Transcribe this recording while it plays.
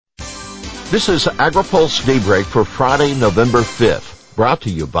This is AgriPulse Daybreak for Friday, November 5th, brought to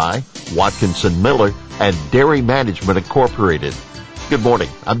you by Watkinson Miller and Dairy Management Incorporated. Good morning,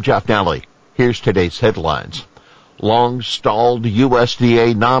 I'm Jeff Nally. Here's today's headlines. Long-stalled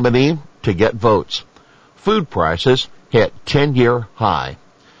USDA nominee to get votes. Food prices hit 10-year high.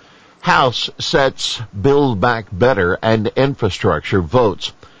 House sets Build Back Better and infrastructure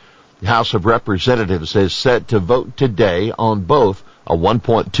votes. The House of Representatives is set to vote today on both a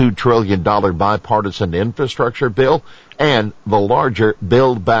 $1.2 trillion bipartisan infrastructure bill and the larger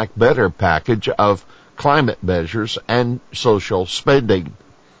Build Back Better package of climate measures and social spending.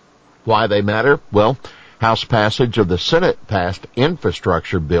 Why they matter? Well, House passage of the Senate-passed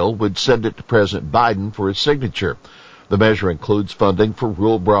infrastructure bill would send it to President Biden for his signature. The measure includes funding for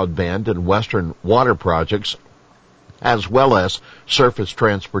rural broadband and western water projects, as well as surface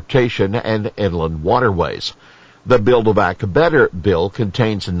transportation and inland waterways. The Build Back Better bill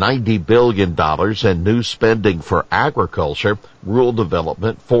contains $90 billion in new spending for agriculture, rural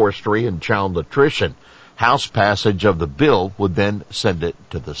development, forestry, and child nutrition. House passage of the bill would then send it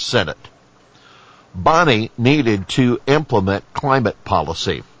to the Senate. Bonnie needed to implement climate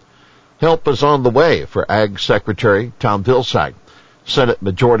policy. Help is on the way for Ag Secretary Tom Vilsack. Senate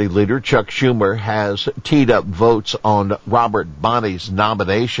Majority Leader Chuck Schumer has teed up votes on Robert Bonnie's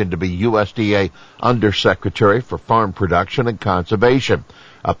nomination to be USDA Undersecretary for Farm Production and Conservation,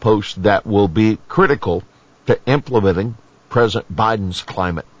 a post that will be critical to implementing President Biden's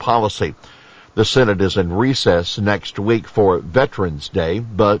climate policy. The Senate is in recess next week for Veterans Day,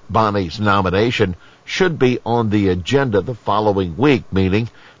 but Bonnie's nomination should be on the agenda the following week, meaning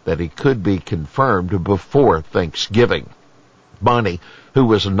that he could be confirmed before Thanksgiving. Bonnie, who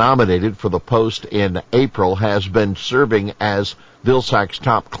was nominated for the post in April, has been serving as Vilsack's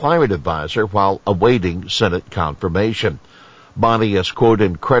top climate advisor while awaiting Senate confirmation. Bonnie is, quote,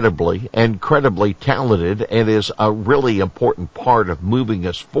 incredibly talented and is a really important part of moving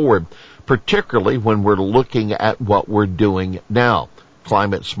us forward, particularly when we're looking at what we're doing now.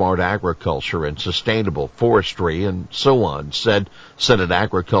 Climate-smart agriculture and sustainable forestry and so on, said Senate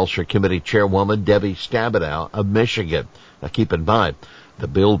Agriculture Committee Chairwoman Debbie Stabenow of Michigan. Now keep in mind, the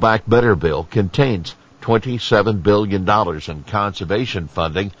Build Back Better bill contains $27 billion in conservation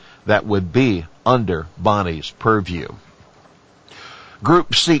funding that would be under Bonnie's purview.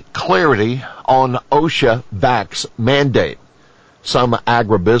 Groups seek clarity on OSHA vax mandate. Some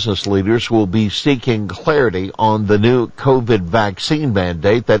agribusiness leaders will be seeking clarity on the new COVID vaccine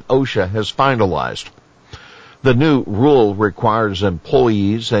mandate that OSHA has finalized. The new rule requires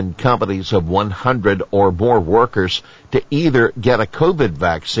employees and companies of 100 or more workers to either get a COVID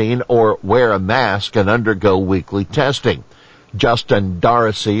vaccine or wear a mask and undergo weekly testing. Justin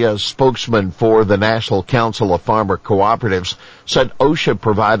Darcy, a spokesman for the National Council of Farmer Cooperatives, said OSHA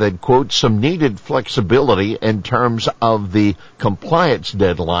provided, quote, some needed flexibility in terms of the compliance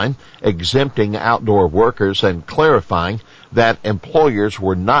deadline, exempting outdoor workers and clarifying that employers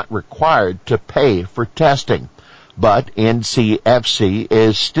were not required to pay for testing. But NCFC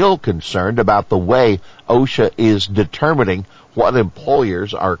is still concerned about the way OSHA is determining what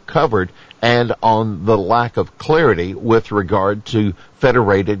employers are covered and on the lack of clarity with regard to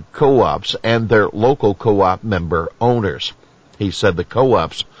federated co-ops and their local co-op member owners. He said the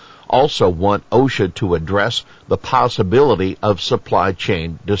co-ops also want OSHA to address the possibility of supply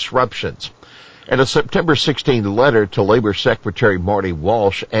chain disruptions. In a September 16 letter to Labor Secretary Marty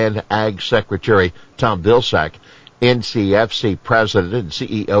Walsh and Ag Secretary Tom Vilsack, NCFC President and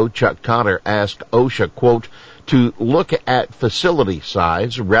CEO Chuck Connor asked OSHA, quote, to look at facility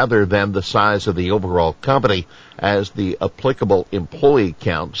size rather than the size of the overall company as the applicable employee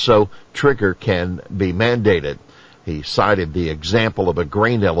count so trigger can be mandated. He cited the example of a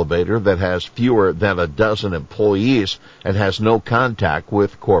grain elevator that has fewer than a dozen employees and has no contact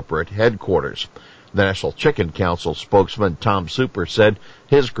with corporate headquarters. The National Chicken Council spokesman Tom Super said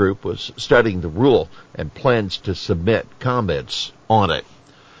his group was studying the rule and plans to submit comments on it.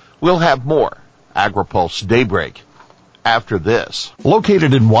 We'll have more AgriPulse Daybreak after this.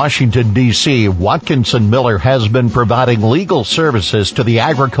 Located in Washington, D.C., Watkinson Miller has been providing legal services to the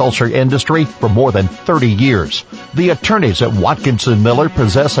agriculture industry for more than 30 years. The attorneys at Watkinson Miller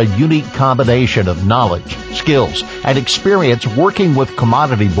possess a unique combination of knowledge, skills, and experience working with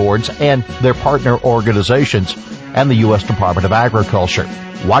commodity boards and their partner organizations and the U.S. Department of Agriculture.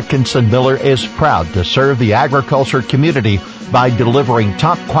 Watkinson Miller is proud to serve the agriculture community by delivering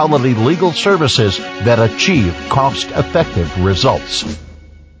top-quality legal services that achieve cost-effective results.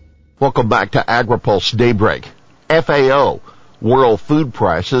 Welcome back to AgriPulse Daybreak. FAO, world food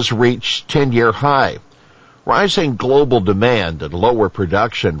prices reached 10-year high. Rising global demand and lower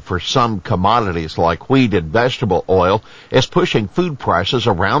production for some commodities like wheat and vegetable oil is pushing food prices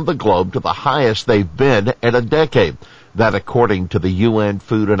around the globe to the highest they've been in a decade. That according to the UN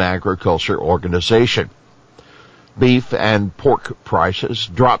Food and Agriculture Organization. Beef and pork prices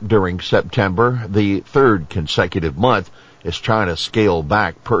dropped during September, the third consecutive month, as China scaled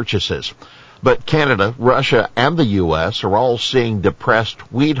back purchases. But Canada, Russia, and the U.S. are all seeing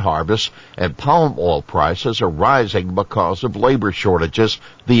depressed wheat harvests, and palm oil prices are rising because of labor shortages,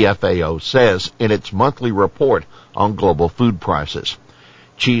 the FAO says in its monthly report on global food prices.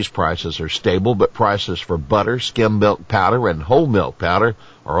 Cheese prices are stable, but prices for butter, skim milk powder, and whole milk powder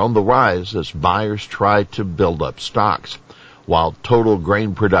are on the rise as buyers try to build up stocks. While total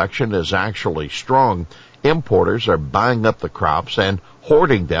grain production is actually strong, importers are buying up the crops and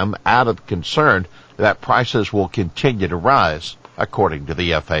hoarding them out of concern that prices will continue to rise, according to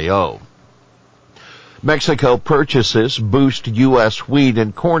the FAO. Mexico purchases boost U.S. wheat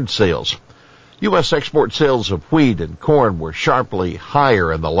and corn sales. U.S. export sales of wheat and corn were sharply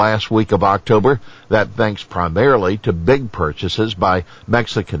higher in the last week of October, that thanks primarily to big purchases by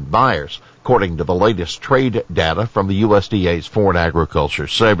Mexican buyers, according to the latest trade data from the USDA's Foreign Agriculture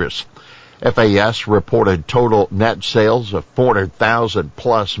Service. FAS reported total net sales of 400,000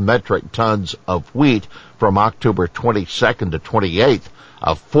 plus metric tons of wheat from October 22nd to 28th,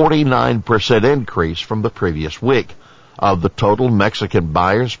 a 49% increase from the previous week. Of the total, Mexican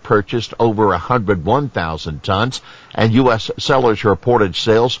buyers purchased over 101,000 tons, and U.S. sellers reported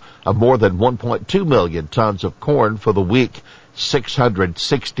sales of more than 1.2 million tons of corn for the week,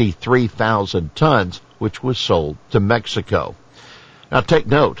 663,000 tons, which was sold to Mexico. Now take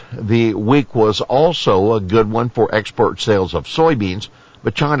note, the week was also a good one for export sales of soybeans,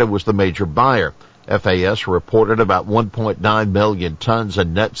 but China was the major buyer. FAS reported about 1.9 million tons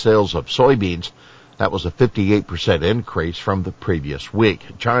in net sales of soybeans. That was a 58% increase from the previous week.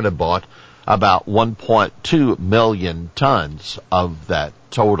 China bought about 1.2 million tons of that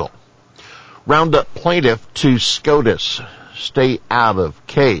total. Roundup plaintiff to SCOTUS, stay out of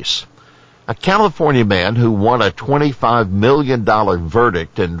case. A California man who won a $25 million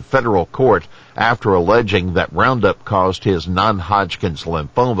verdict in federal court after alleging that Roundup caused his non-Hodgkin's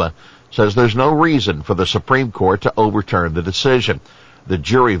lymphoma says there's no reason for the Supreme Court to overturn the decision. The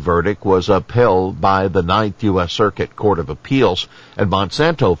jury verdict was upheld by the Ninth U.S. Circuit Court of Appeals, and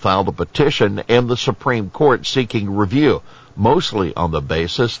Monsanto filed a petition in the Supreme Court seeking review, mostly on the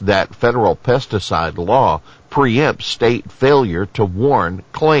basis that federal pesticide law preempts state failure to warn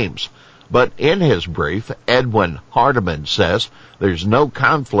claims. But in his brief, Edwin Hardiman says there's no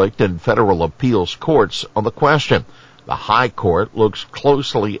conflict in federal appeals courts on the question. The High Court looks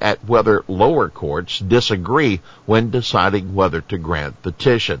closely at whether lower courts disagree when deciding whether to grant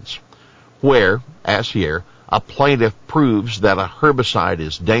petitions. Where, as here, a plaintiff proves that a herbicide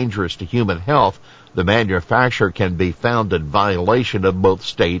is dangerous to human health, the manufacturer can be found in violation of both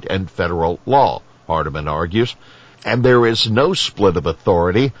state and federal law, Hardiman argues, and there is no split of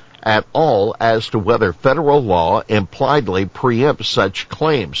authority at all as to whether federal law impliedly preempts such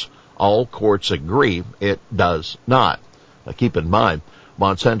claims. All courts agree it does not. Now keep in mind,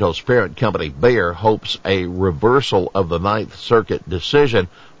 Monsanto's parent company Bayer hopes a reversal of the Ninth Circuit decision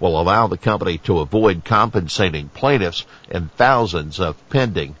will allow the company to avoid compensating plaintiffs in thousands of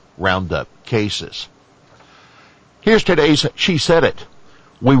pending Roundup cases. Here's today's She Said It.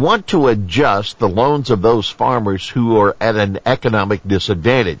 We want to adjust the loans of those farmers who are at an economic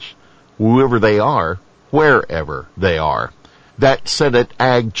disadvantage, whoever they are, wherever they are. That Senate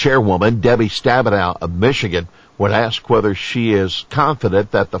Ag Chairwoman, Debbie Stabenow of Michigan, when asked whether she is confident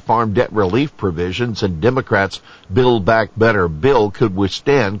that the farm debt relief provisions in Democrats' Build Back Better bill could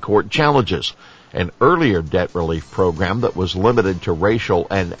withstand court challenges. An earlier debt relief program that was limited to racial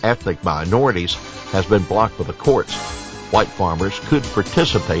and ethnic minorities has been blocked by the courts. White farmers could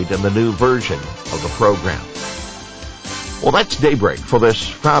participate in the new version of the program. Well, that's Daybreak for this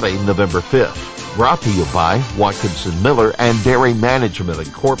Friday, November 5th. Brought to you by Watkinson Miller and Dairy Management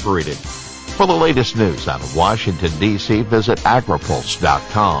Incorporated. For the latest news out of Washington, D.C., visit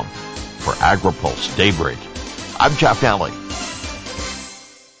agripulse.com. For AgriPulse Daybreak, I'm Jeff Daly.